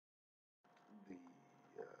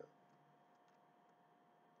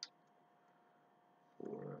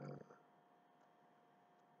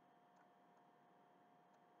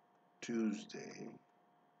Tuesday,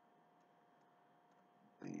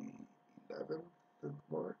 the 11th of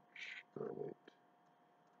March. No, wait.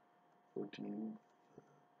 14th.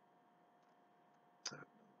 I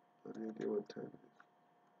have no idea what time it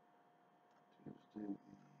is. Tuesday,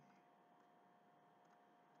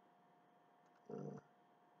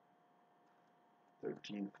 the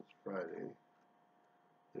 13th is Friday.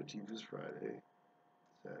 13th is Friday.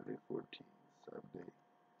 Saturday, 14th. Sunday,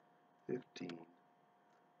 15th.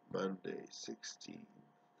 Monday, 16th.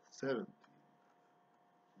 17th.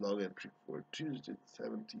 Log entry for Tuesday, the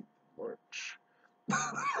 17th of March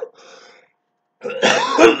of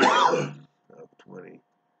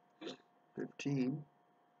 2015.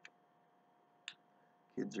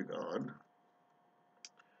 Kids are gone.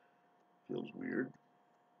 Feels weird.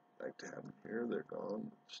 Like to have them here. They're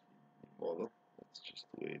gone. That's just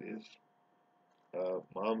the way it is.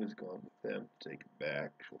 Mom is gone with them. Take them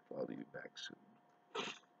back. She'll probably be back soon. She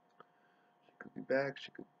could be back.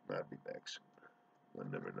 She could not be back soon.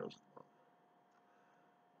 One never knows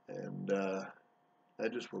tomorrow. And I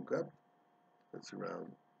just woke up. It's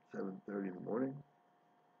around 7:30 in the morning.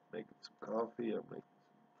 Making some coffee. I'm making some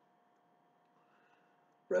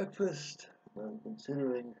breakfast. I'm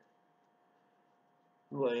considering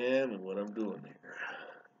who I am and what I'm doing here,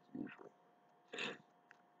 as usual.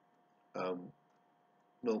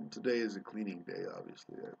 Well, today is a cleaning day,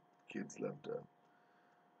 obviously. Kids left a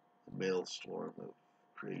maelstrom of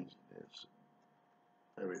craziness,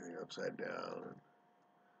 everything upside down, and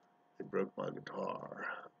they broke my guitar.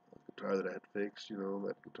 The guitar that I had fixed,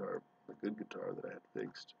 that guitar, the good guitar that I had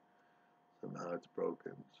fixed, somehow it's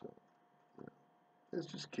broken. So, it's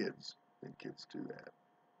just kids, and kids do that.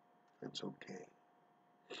 It's okay.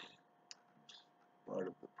 It's part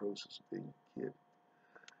of the process of being a kid.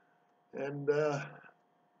 And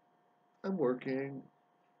I'm working.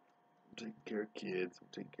 I'm taking care of kids. I'm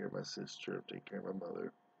taking care of my sister. I'm taking care of my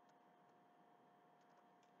mother.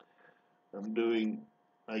 I'm doing,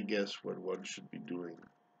 I guess, what one should be doing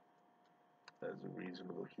as a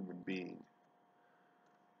reasonable human being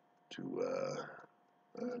to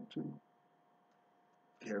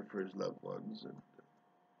care for his loved ones and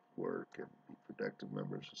work and be a productive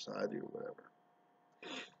member of society or whatever.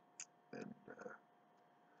 And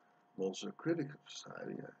I'm also a critic of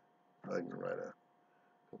society. I'm probably going to write a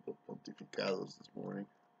couple of pontificados this morning.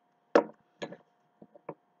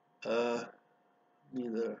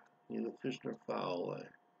 Neither fish nor fowl.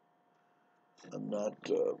 I'm not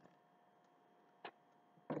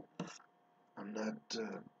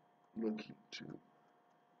looking to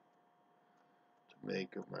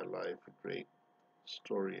make of my life a great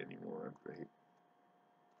story anymore, a great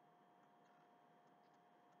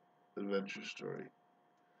adventure story.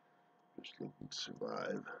 Just looking to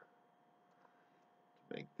survive,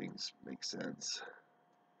 to make things make sense.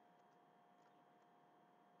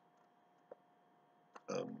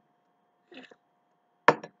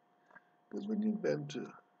 Because when you've been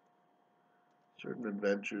to certain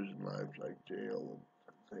adventures in life, like jail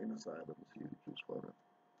and insane asylums, you just want to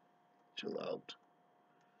chill out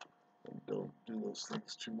and don't do those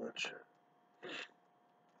things too much.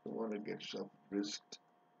 Don't want to get yourself risked.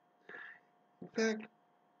 In fact,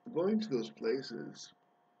 going to those places,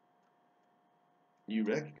 you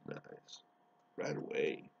recognize right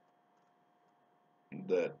away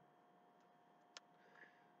that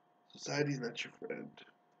society's not your friend.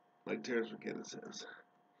 Like Terence McKenna says,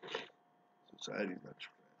 society's not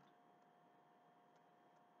your friend.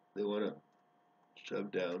 They want to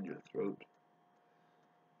shove down your throat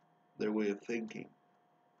their way of thinking,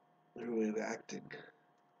 their way of acting.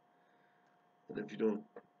 And if you don't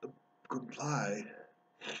comply,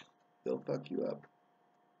 they'll fuck you up.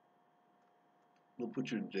 They'll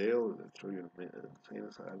put you in jail, or they'll throw you in an insane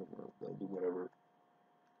asylum, or they'll do whatever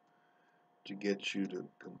to get you to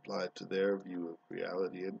comply to their view of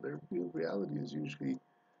reality. And their view of reality is usually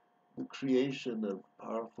the creation of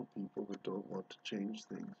powerful people that don't want to change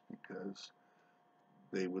things because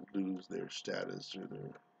they would lose their status or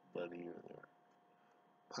their money or their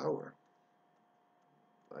power,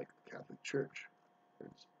 like the Catholic Church, for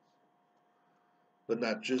instance. But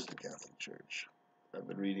not just the Catholic Church. I've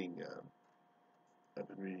been reading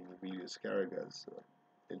Emilio Scaraga's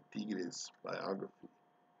El Tigre's biography,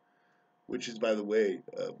 which is, by the way,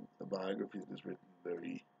 a biography that is written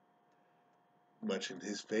very much in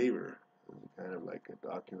his favor. It's kind of like a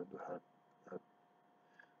document of how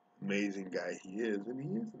amazing guy he is, and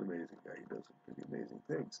he is an amazing guy. He does some pretty amazing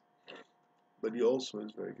things. But he also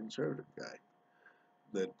is a very conservative guy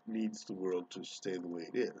that needs the world to stay the way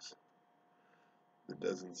it is. That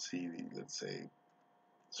doesn't see let's say,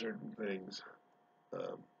 certain things,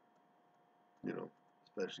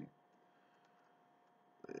 especially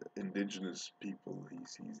indigenous people, he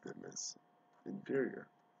sees them as inferior.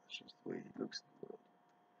 That's just the way he looks at the world.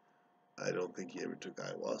 I don't think he ever took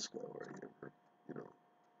ayahuasca or he ever, you know,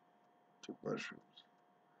 took mushrooms.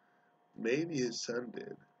 Maybe his son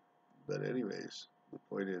did, but anyways, the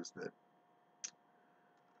point is that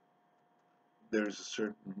there's a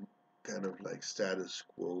certain kind of like status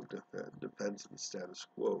quo defense of the status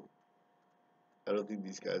quo. I don't think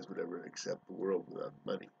these guys would ever accept the world without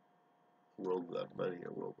money. A world without money,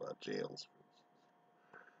 a world without jails, for instance.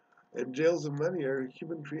 And jails and money are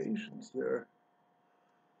human creations. They're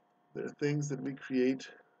things that we create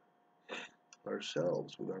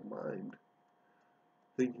ourselves with our mind,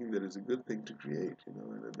 thinking that it's a good thing to create, you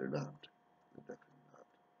know, and they're not. They're definitely not.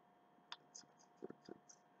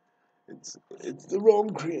 It's the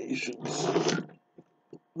wrong creations.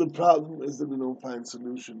 The problem is that we don't find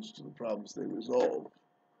solutions to the problems they resolve,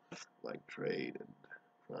 like trade and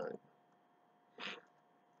crime.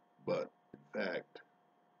 But in fact,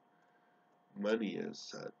 money as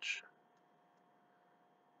such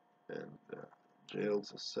and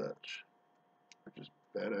jails as such are just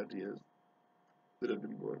bad ideas that have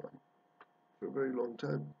been going on for a very long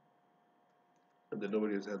time, and that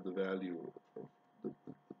nobody has had the value of the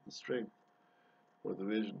strength or the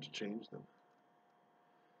vision to change them.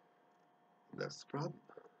 And that's the problem.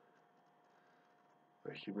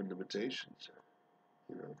 Our human limitations,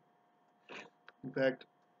 you know. In fact,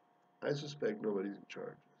 I suspect nobody's in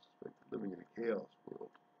charge. I suspect we're living in a chaos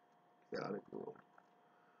world, chaotic world,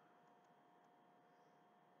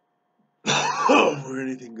 where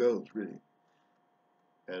anything goes, really.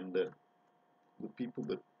 And the people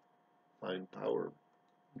that find power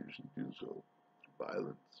usually do so through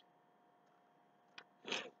violence.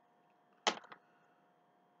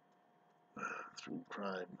 Through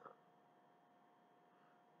crime,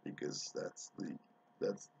 because that's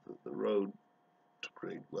the road to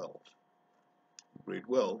great wealth. Great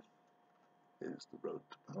wealth is the road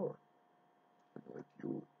to power. You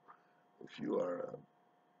know, if you are a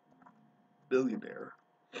billionaire,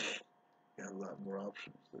 you have a lot more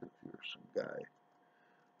options than if you're some guy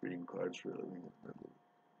reading cards for a living in the middle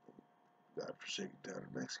of godforsaken town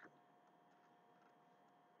in Mexico.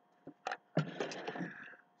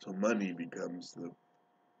 So money becomes the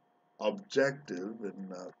objective and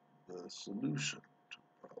not the solution to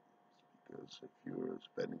the problems. Because if you're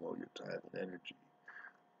spending all your time and energy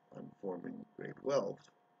on forming great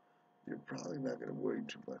wealth, you're probably not going to worry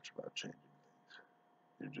too much about changing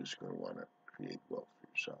things. You're just going to want to create wealth for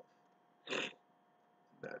yourself.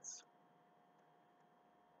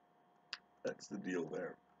 That's the deal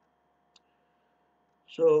there.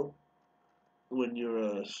 So when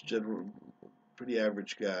you're a general, pretty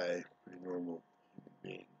average guy, pretty normal human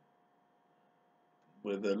being,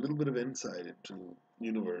 with a little bit of insight into the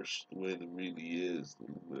universe, the way that really is, a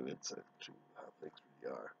little bit of insight into how things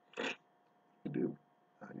really are, what do you do?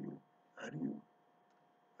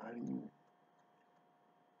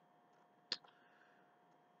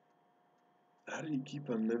 How do you keep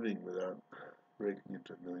on living without breaking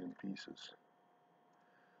into a million pieces?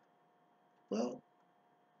 Well,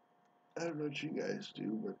 I don't know what you guys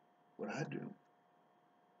do, but what I do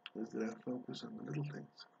is that I focus on the little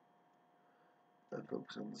things. I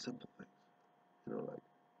focus on the simple things. You know, like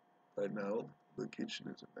right now, the kitchen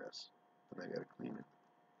is a mess, and I gotta clean it.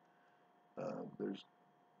 There's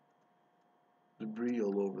debris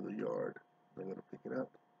all over the yard, and I gotta pick it up.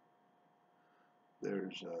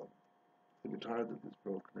 There's a guitar that is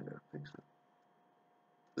broken, I gotta fix it.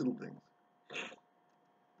 Little things.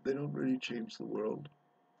 They don't really change the world.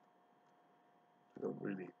 They don't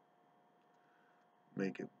really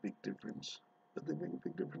make a big difference, but they make a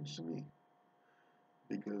big difference to me.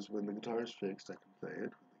 Because when the guitar is fixed, I can play it.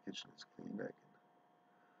 When the kitchen is clean, I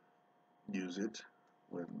can use it.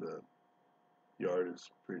 When the yard is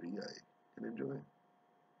pretty, I can enjoy it.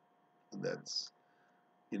 And that's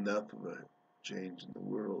enough of a change in the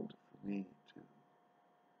world for me to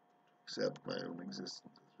accept my own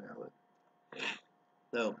existence as valid.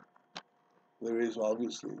 Now, there is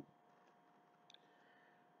obviously,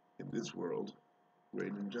 in this world,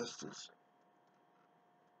 great injustice.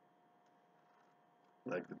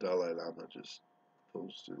 Like the Dalai Lama just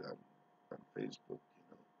posted on Facebook, you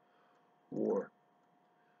know, war.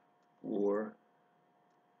 War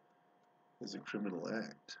is a criminal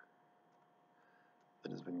act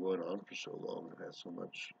that has been going on for so long and has so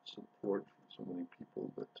much support from so many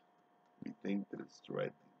people that we think that it's the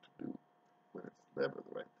right thing to do, when it's never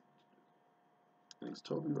the right thing to do. And he's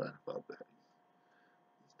totally right about that.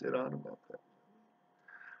 He's dead on about that.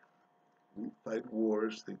 We fight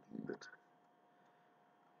wars thinking that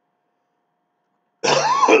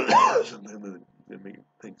sometimes They make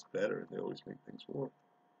things better, and they always make things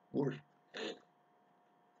worse.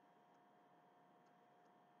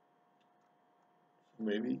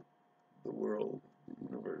 Maybe the world, the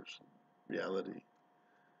universe, reality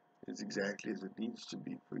is exactly as it needs to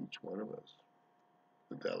be for each one of us,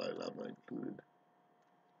 the Dalai Lama included.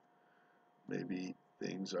 Maybe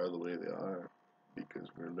things are the way they are because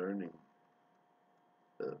we're learning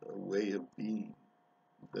a way of being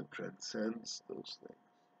that transcends those things.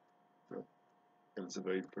 You know? And it's a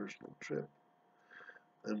very personal trip.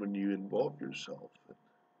 And when you involve yourself in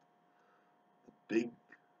the big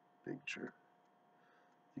picture,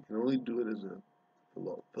 you can only do it as a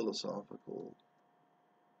philosophical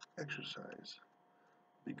exercise,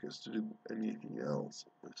 because to do anything else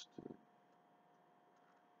is to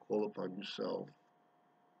call upon yourself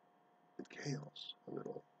the chaos of it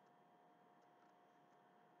all.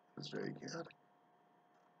 It's very chaotic.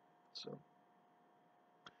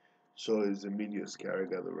 So is Emilio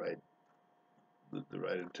Escarga the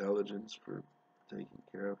right intelligence for taking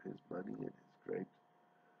care of his money and his great,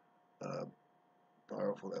 uh,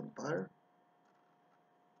 powerful empire,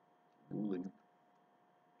 ruling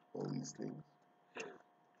all these things? He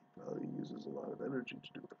probably uses a lot of energy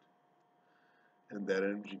to do it, and that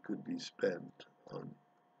energy could be spent on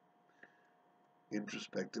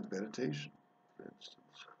introspective meditation, for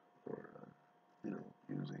instance, or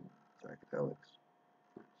using psychedelics,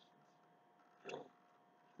 for instance.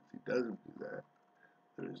 If he doesn't do that,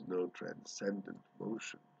 there is no transcendent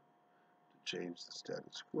motion to change the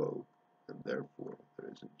status quo, and therefore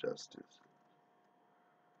there is injustice,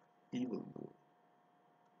 evil in the world.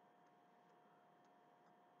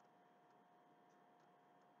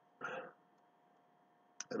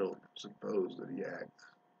 I don't suppose that he acts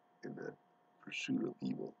in the pursuit of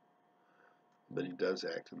evil, but he does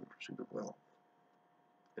act in the pursuit of wealth.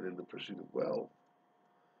 And in the pursuit of wealth,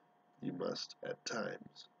 you must at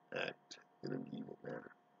times act in an evil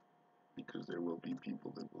manner, because there will be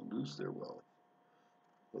people that will lose their wealth,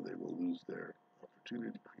 or they will lose their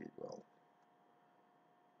opportunity to create wealth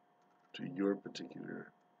to your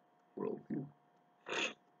particular worldview.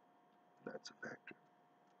 That's a factor.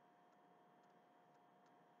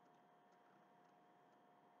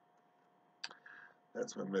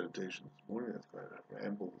 That's my meditation this morning. That's my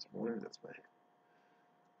ramble this morning. That's what's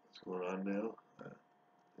going on now.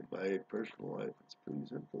 In my personal life, it's pretty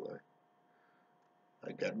simple.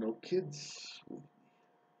 I got no kids with me.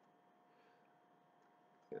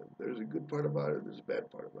 And there's a good part about it. There's a bad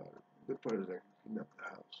part about it. The good part is I can clean up the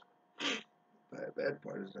house. The bad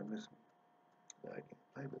part is I miss them. I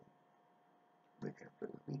can't play with them. They can't play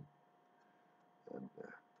with me. And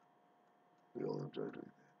we all enjoy doing that.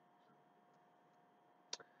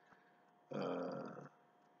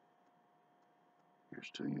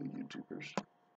 Here's to you, YouTubers.